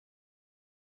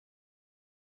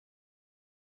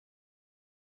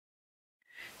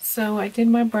So I did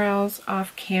my brows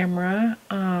off camera.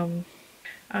 I'm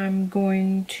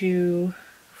going to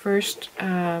first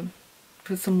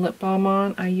put some lip balm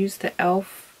on. I used the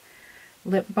e.l.f.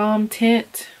 lip balm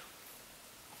tint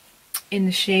in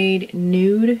the shade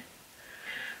Nude.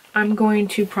 I'm going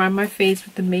to prime my face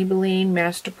with the Maybelline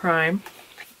Master Prime.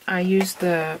 I used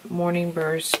the Morning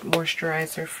Burst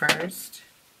moisturizer first.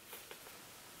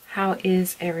 How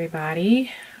is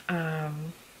everybody?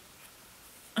 I'm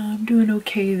doing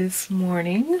okay this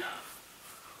morning.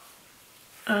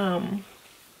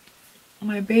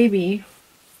 My baby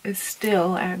is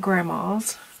still at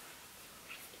grandma's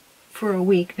for a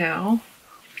week now,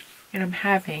 and I'm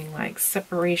having like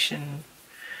separation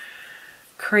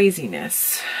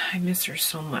craziness. I miss her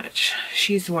so much.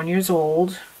 She's 1 year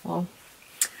old, well,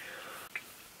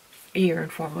 a year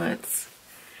and 4 months,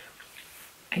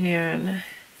 and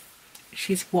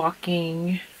she's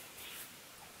walking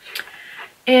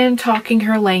and talking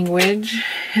her language.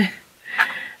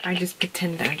 I just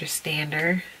pretend to understand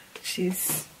her.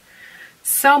 She's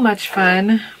so much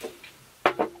fun.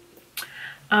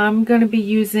 I'm going to be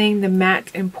using the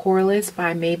Matte and Poreless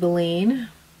by Maybelline.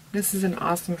 This is an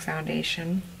awesome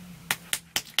foundation.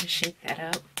 Let's shake that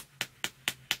up.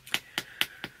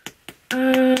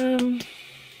 I'm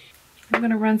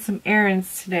going to run some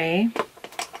errands today.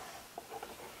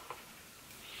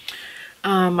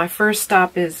 My first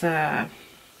stop is a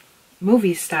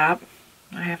movie stop.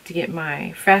 I have to get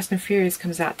my Fast and Furious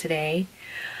comes out today.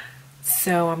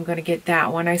 So I'm going to get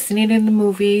that one. I've seen it in the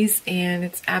movies and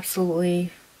it's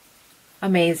absolutely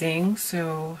amazing.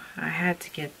 So I had to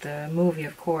get the movie,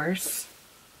 of course.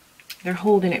 They're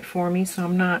holding it for me, so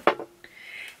I'm not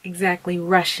exactly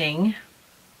rushing.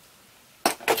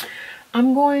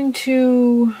 I'm going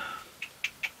to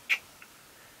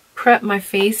prep my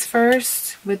face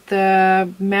first with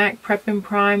the MAC Prep and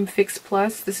Prime Fix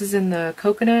Plus. This is in the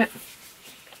coconut.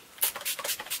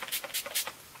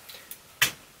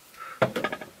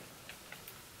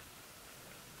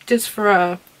 Just for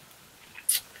a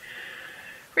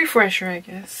refresher, I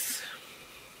guess.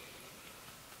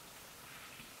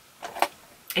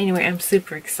 Anyway, I'm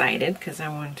super excited because I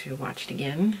want to watch it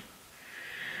again.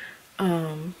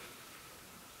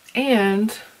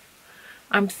 And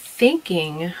I'm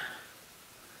thinking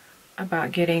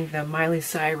about getting the Miley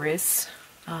Cyrus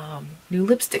new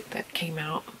lipstick that came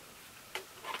out.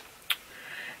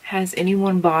 Has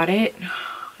anyone bought it?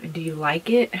 Do you like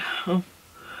it?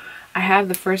 I have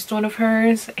the first one of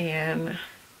hers and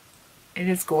it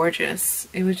is gorgeous.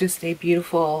 It was just a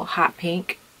beautiful hot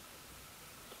pink.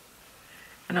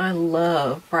 And I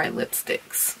love bright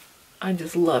lipsticks. I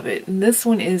just love it. And this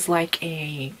one is like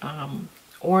a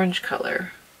orange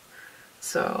color.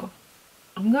 So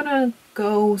I'm gonna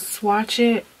go swatch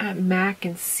it at MAC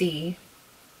and see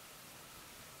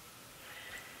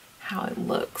how it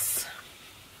looks.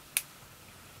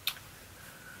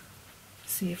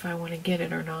 See if I want to get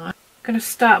it or not. I'm gonna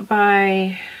stop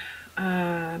by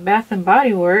Bath and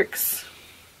Body Works,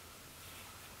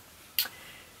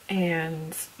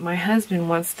 and my husband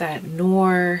wants that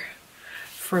Noir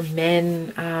for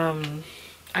Men.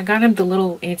 I got him the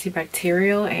little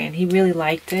antibacterial and he really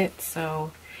liked it,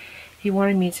 so he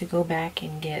wanted me to go back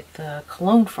and get the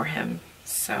cologne for him.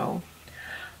 So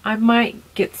I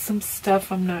might get some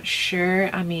stuff, I'm not sure.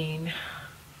 I mean,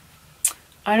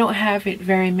 I don't have it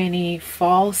very many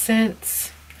fall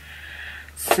scents,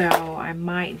 so I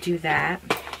might do that.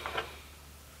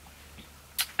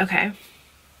 Okay,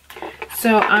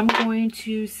 so I'm going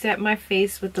to set my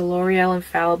face with the L'Oreal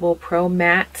Infallible Pro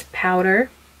Matte Powder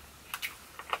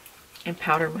and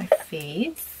powder my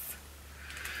face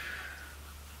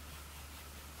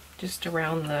just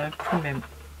around the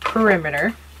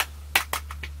perimeter.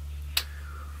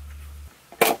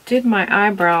 Did my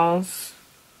eyebrows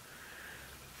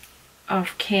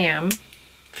off cam.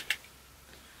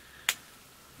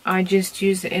 I just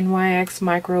used the NYX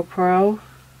Micro Pro,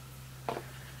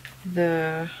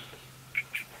 the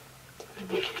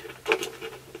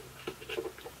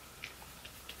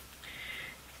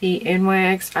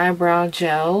NYX eyebrow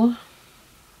gel,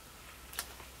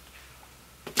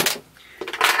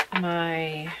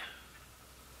 my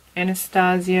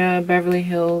Anastasia Beverly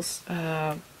Hills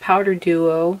powder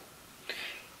duo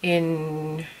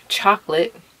in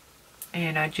chocolate,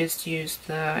 and I just used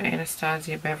the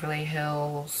Anastasia Beverly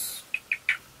Hills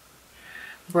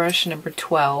brush number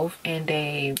 12 and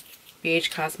a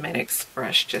BH Cosmetics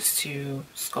brush just to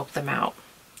sculpt them out.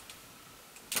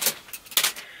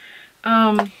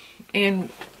 And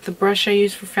the brush I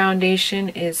use for foundation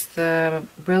is the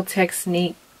Real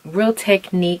Techniques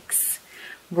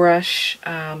brush,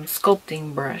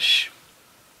 sculpting brush.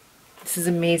 This is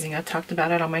amazing. I talked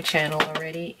about it on my channel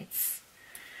already. It's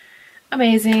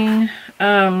amazing.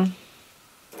 I'm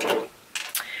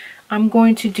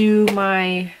going to do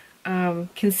my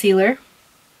concealer.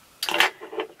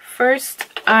 First,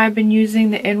 I've been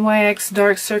using the NYX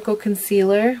Dark Circle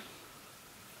Concealer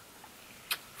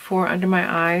for under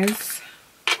my eyes.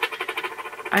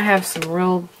 I have some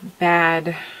real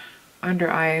bad under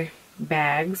eye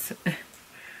bags.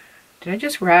 Did I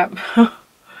just wrap?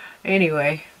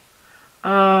 Anyway,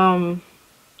 I'm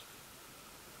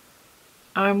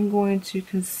going to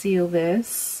conceal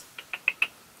this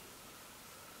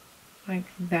like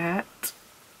that.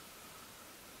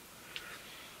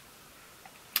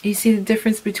 You see the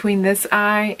difference between this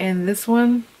eye and this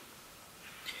one?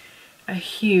 A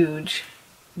huge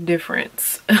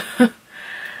difference.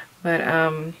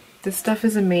 But this stuff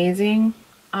is amazing.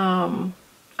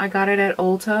 I got it at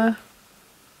Ulta.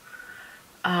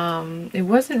 It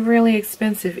wasn't really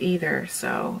expensive either,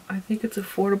 so I think it's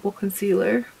affordable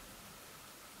concealer.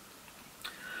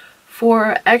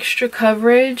 For extra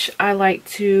coverage, I like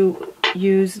to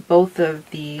use both of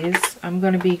these. I'm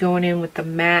going to be going in with the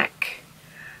MAC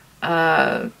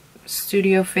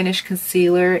Studio Finish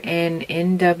Concealer in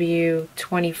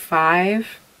NW25,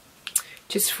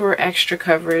 just for extra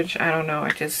coverage. I don't know, I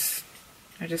just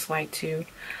like to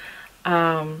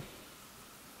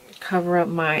cover up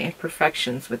my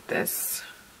imperfections with this.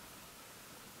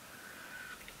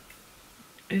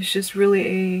 It's just really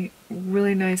a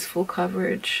really nice full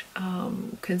coverage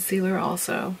concealer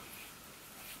also.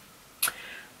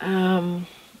 I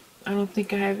don't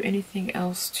think I have anything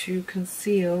else to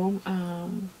conceal.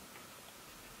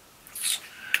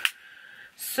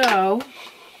 So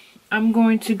I'm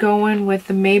going to go in with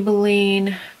the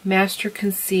Maybelline Master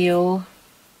Concealer.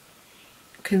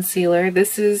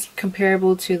 This is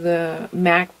comparable to the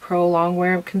MAC Pro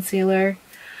Longwear Concealer.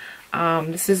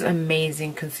 This is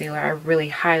amazing concealer. I really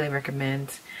highly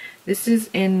recommend. This is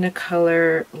in the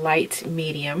color light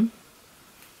medium.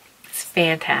 It's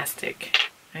fantastic.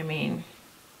 I mean,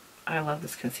 I love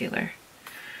this concealer.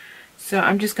 So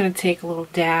I'm just going to take a little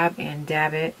dab and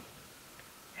dab it.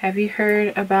 Have you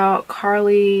heard about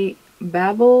Carly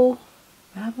Babble?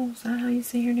 Babble? Is that how you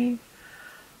say her name?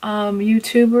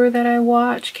 YouTuber that I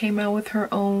watch came out with her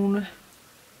own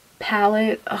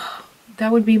palette. Ugh,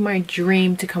 that would be my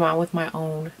dream, to come out with my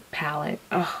own palette.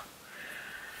 Ugh,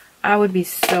 I would be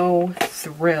so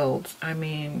thrilled. I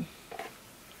mean,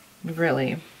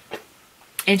 really.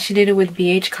 And she did it with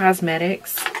BH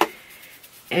Cosmetics.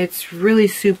 It's really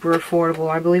super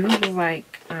affordable. I believe it was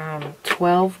like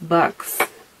 12 bucks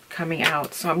coming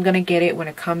out. So I'm gonna get it when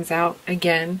it comes out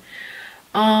again.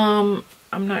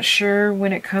 I'm not sure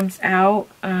when it comes out,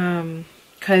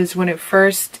 because when it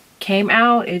first came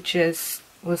out, it just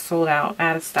was sold out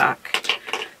of stock.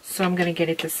 So I'm going to get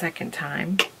it the second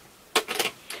time.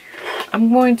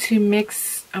 I'm going to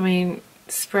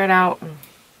spread out, what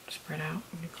do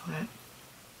you call that?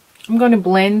 I'm going to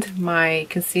blend my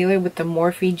concealer with the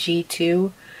Morphe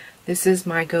G2. This is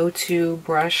my go-to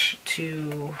brush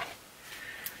to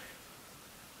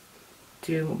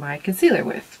do my concealer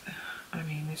with. I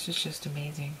mean, this is just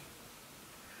amazing.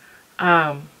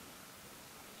 But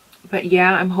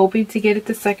yeah, I'm hoping to get it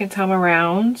the second time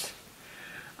around.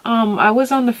 I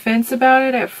was on the fence about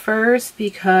it at first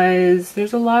because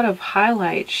there's a lot of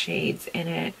highlight shades in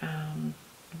it.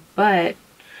 But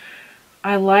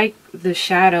I like the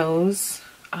shadows.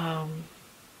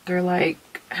 They're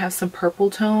like, have some purple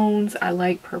tones. I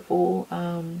like purple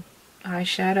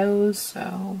eyeshadows,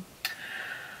 so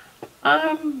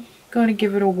I'm going to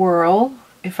give it a whirl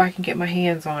if I can get my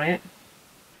hands on it.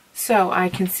 So I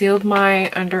concealed my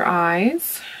under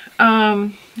eyes.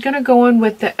 I'm going to go in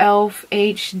with the e.l.f.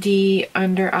 HD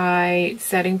under eye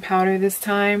setting powder this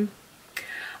time.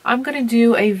 I'm going to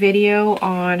do a video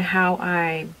on how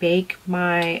I bake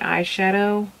my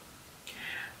eyeshadow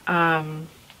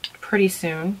pretty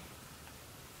soon.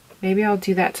 Maybe I'll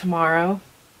do that tomorrow.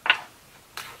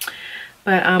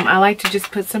 But I like to just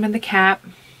put some in the cap.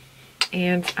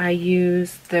 And I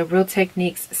use the Real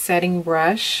Techniques setting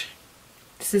brush.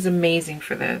 This is amazing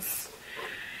for this.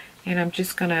 And I'm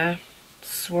just gonna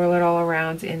swirl it all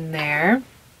around in there.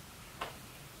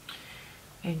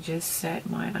 And just set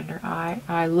my under eye.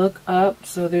 I look up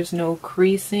so there's no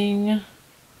creasing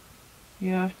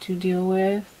you have to deal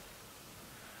with.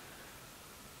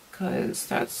 Because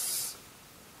that's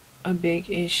a big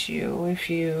issue. If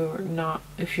you're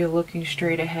looking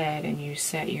straight ahead and you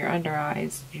set your under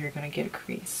eyes, you're gonna get a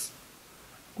crease.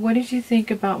 What did you think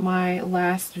about my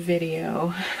last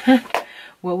video?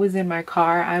 What was in my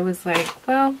car? I was like,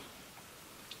 well,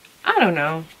 I don't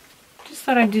know, just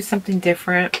thought I'd do something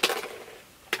different.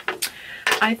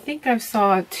 I think I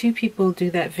saw 2 people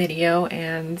do that video,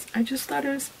 and I just thought it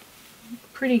was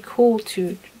pretty cool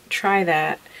to try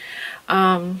that.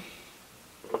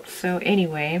 So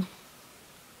anyway,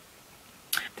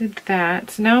 did that.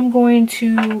 So now I'm going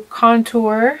to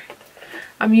contour.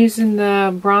 I'm using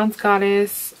the Bronze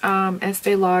Goddess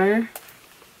Estee Lauder,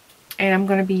 and I'm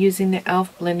going to be using the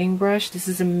e.l.f. blending brush. This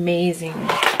is amazing.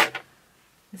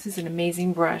 This is an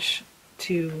amazing brush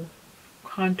to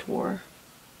contour.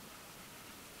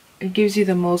 It gives you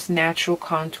the most natural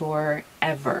contour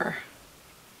ever.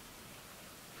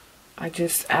 I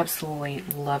just absolutely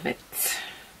love it.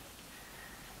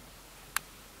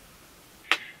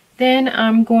 Then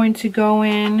I'm going to go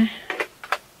in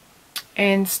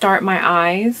and start my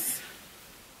eyes.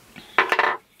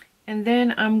 And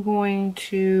then I'm going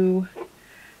to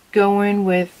go in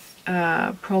with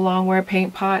Prolong Wear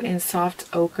Paint Pot in Soft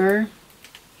Ochre.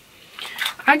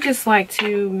 I just like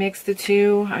to mix the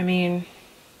two. I mean,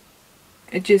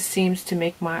 it just seems to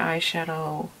make my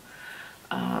eyeshadow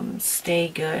stay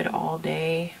good all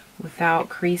day without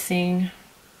creasing.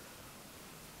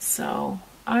 So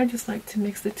I just like to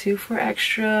mix the two for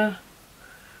extra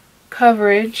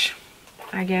coverage,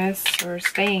 I guess, or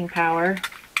staying power.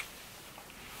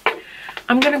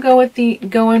 I'm gonna go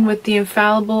in with the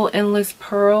Infallible Endless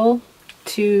Pearl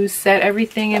to set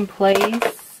everything in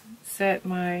place. Set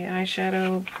my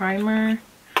eyeshadow primer.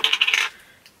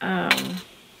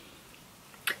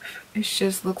 It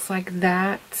just looks like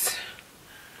that.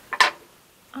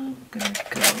 I'm gonna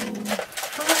go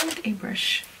find a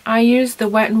brush. I use the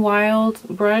Wet n Wild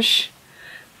brush.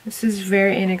 This is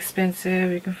very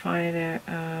inexpensive. You can find it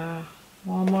at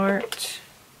Walmart.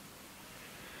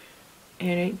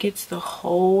 And it gets the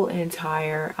whole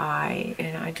entire eye.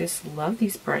 And I just love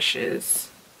these brushes.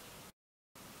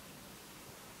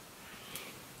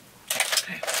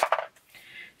 Okay.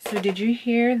 So did you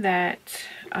hear that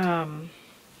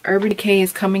Urban Decay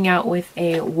is coming out with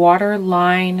a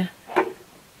waterline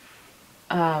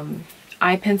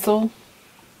eye pencil?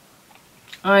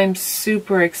 I'm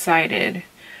super excited,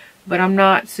 but I'm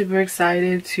not super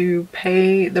excited to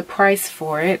pay the price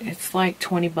for it. It's like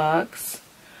 20 bucks.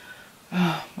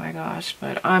 Oh my gosh,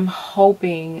 but I'm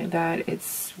hoping that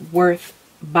it's worth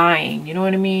buying, you know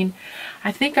what I mean?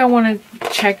 I think I want to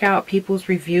check out people's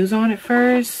reviews on it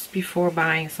first before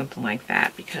buying something like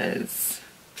that, because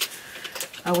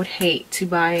I would hate to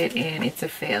buy it and it's a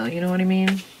fail, you know what I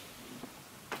mean?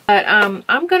 But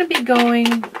I'm going to be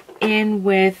going in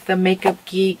with the Makeup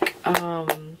Geek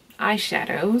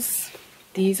eyeshadows.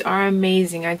 These are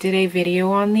amazing. I did a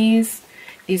video on these.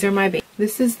 These are my babies.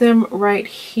 This is them right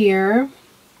here.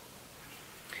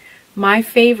 My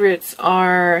favorites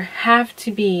have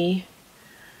to be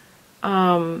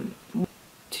 2,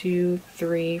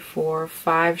 3, 4,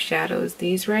 5 shadows.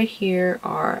 These right here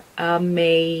are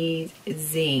amazing.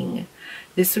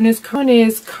 This one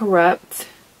is Corrupt.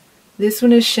 This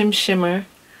one is Shimmer.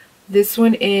 This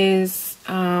one is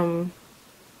Creme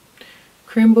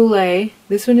Brulee.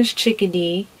 This one is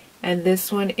Chickadee. And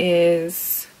this one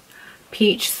is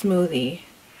Peach Smoothie.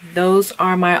 Those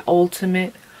are my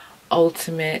ultimate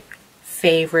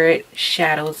favorite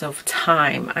shadows of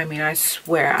time. I mean, I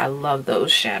swear I love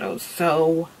those shadows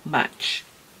so much.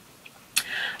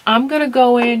 I'm gonna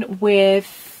go in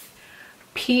with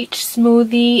Peach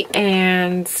Smoothie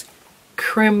and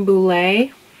Creme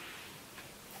Brulee.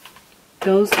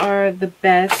 Those are the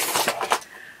best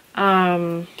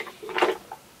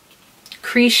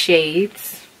crease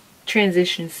shades,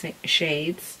 transition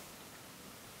shades.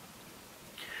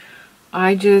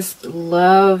 I just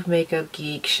love Makeup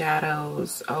Geek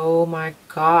shadows. Oh my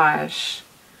gosh.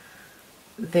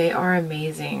 They are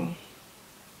amazing.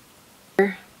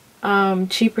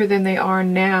 Cheaper than they are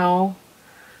now,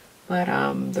 but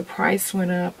the price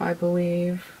went up, I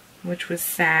believe, which was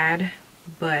sad,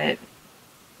 but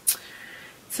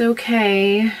it's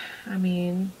okay. I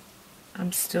mean,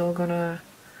 I'm still gonna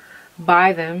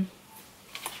buy them.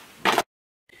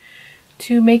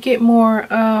 To make it more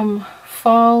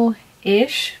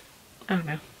fall-ish, I don't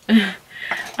know.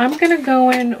 I'm gonna go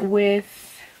in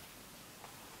with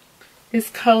this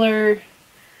color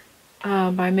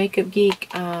by Makeup Geek,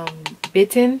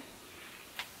 Bitten.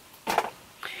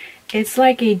 It's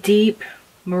like a deep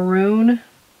maroon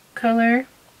color,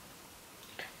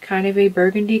 kind of a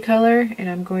burgundy color, and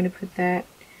I'm going to put that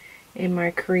in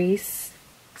my crease.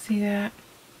 See that?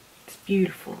 It's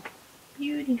beautiful.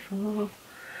 Beautiful.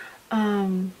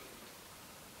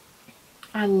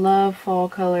 I love fall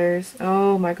colors.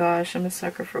 Oh my gosh, I'm a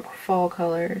sucker for fall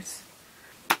colors.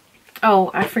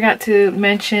 Oh, I forgot to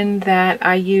mention that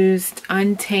I used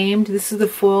Untamed. This is the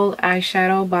full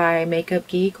eyeshadow by Makeup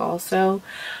Geek also.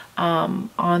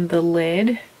 on the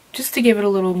lid, just to give it a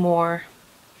little more.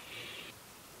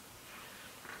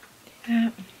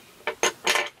 Yeah.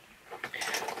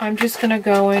 I'm just going to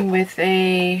go in with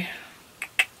a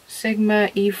Sigma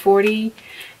E40,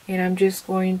 and I'm just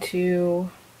going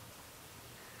to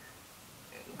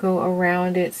go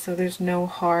around it so there's no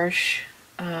harsh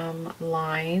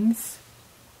lines.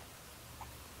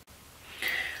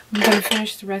 I'm going to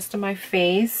finish the rest of my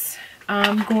face.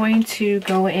 I'm going to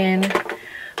go in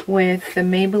with the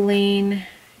Maybelline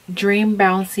Dream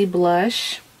Bouncy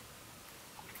Blush.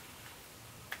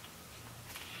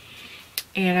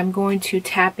 And I'm going to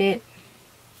tap it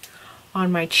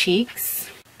on my cheeks.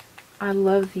 I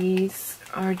love these.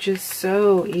 Are just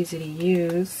so easy to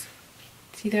use.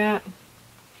 See that?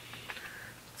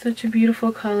 Such a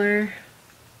beautiful color.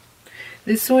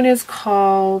 This one is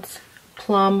called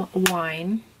Plum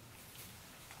Wine.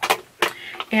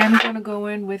 And I'm going to go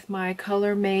in with my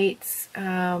Color Mates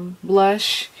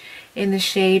blush in the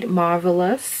shade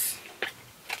Marvelous.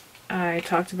 I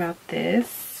talked about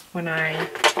this when I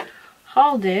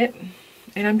hauled it.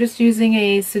 And I'm just using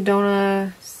a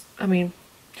Sonia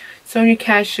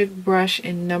Kashuk brush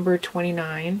in number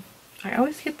 29. I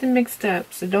always get them mixed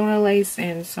up. Sedona Lace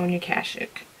and Sonia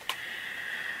Kashuk.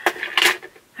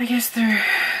 I guess they're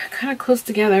kind of close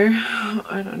together.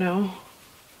 I don't know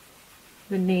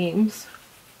the names.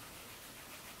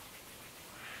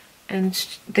 And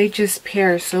they just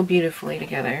pair so beautifully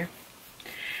together.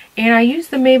 And I use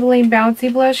the Maybelline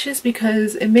Bouncy blushes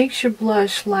because it makes your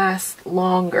blush last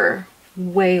longer.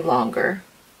 Way longer.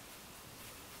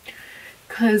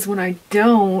 Because when I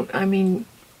don't, I mean,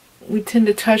 we tend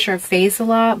to touch our face a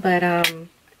lot, but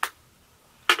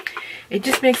it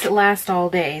just makes it last all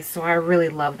day, so I really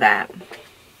love that.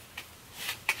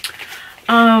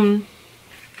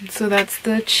 So that's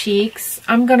the cheeks.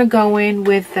 I'm gonna go in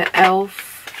with the e.l.f.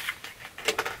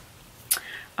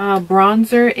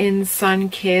 Bronzer in Sun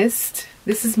Kissed.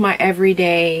 This is my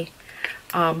everyday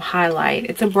highlight.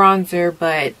 It's a bronzer,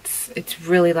 but it's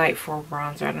really light for a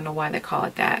bronzer. I don't know why they call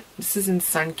it that. This is in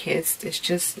Sun Kissed. It's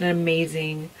just an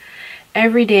amazing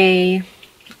everyday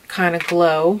kind of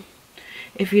glow.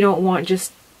 If you don't want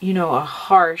just, you know, a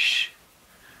harsh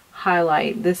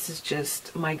highlight, this is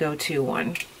just my go-to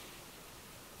one.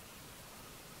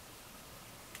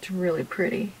 It's really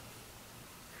pretty.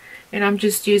 And I'm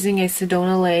just using a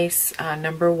Sedona Lace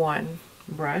number 1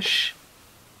 brush.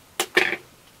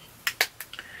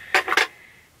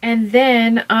 And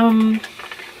then I'm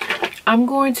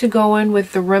going to go in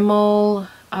with the Rimmel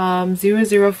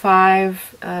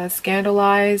 005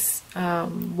 Scandalize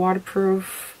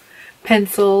waterproof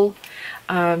pencil.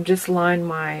 Just line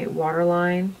my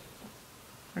waterline.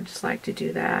 I just like to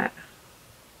do that.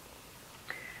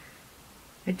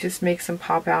 It just makes them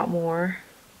pop out more.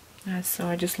 So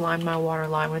I just line my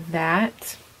waterline with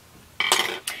that.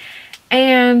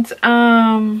 And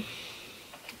I'm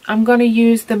going to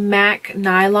use the MAC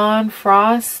Nylon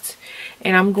Frost,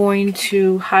 and I'm going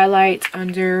to highlight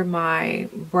under my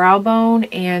brow bone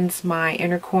and my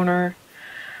inner corner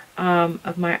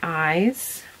of my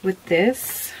eyes with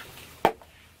this.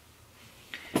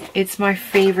 It's my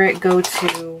favorite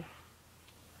go-to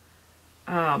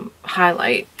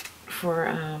highlight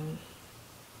for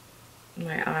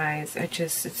my eyes.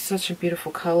 It's such a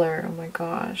beautiful color. Oh my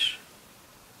gosh.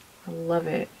 I love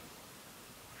it.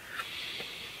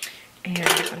 And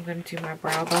I'm going to do my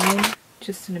brow bone.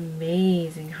 Just an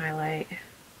amazing highlight.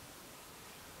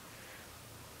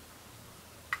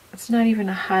 It's not even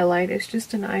a highlight, it's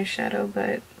just an eyeshadow,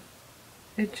 but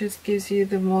it just gives you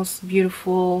the most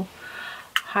beautiful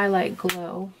highlight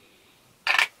glow.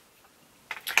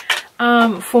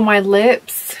 For my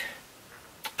lips,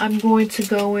 I'm going to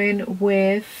go in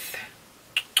with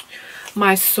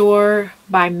my Soar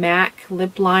by MAC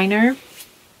lip liner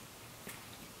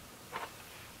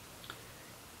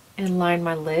and line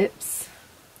my lips.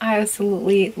 I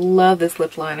absolutely love this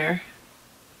lip liner.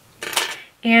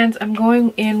 And I'm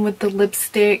going in with the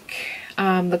lipstick,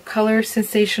 the Color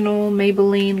Sensational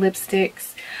Maybelline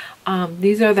lipsticks.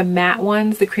 These are the matte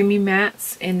ones, the creamy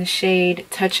mattes in the shade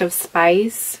Touch of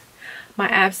Spice. My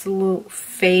absolute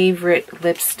favorite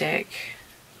lipstick.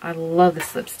 I love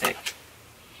this lipstick.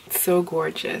 It's so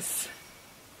gorgeous.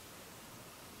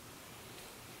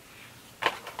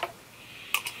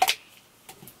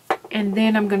 And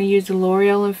then I'm going to use the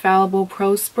L'Oreal Infallible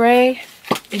Pro Spray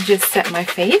and just set my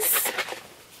face.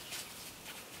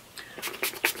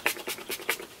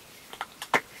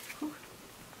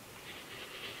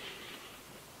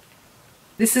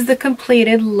 This is the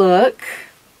completed look.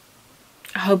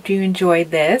 I hope you enjoyed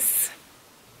this.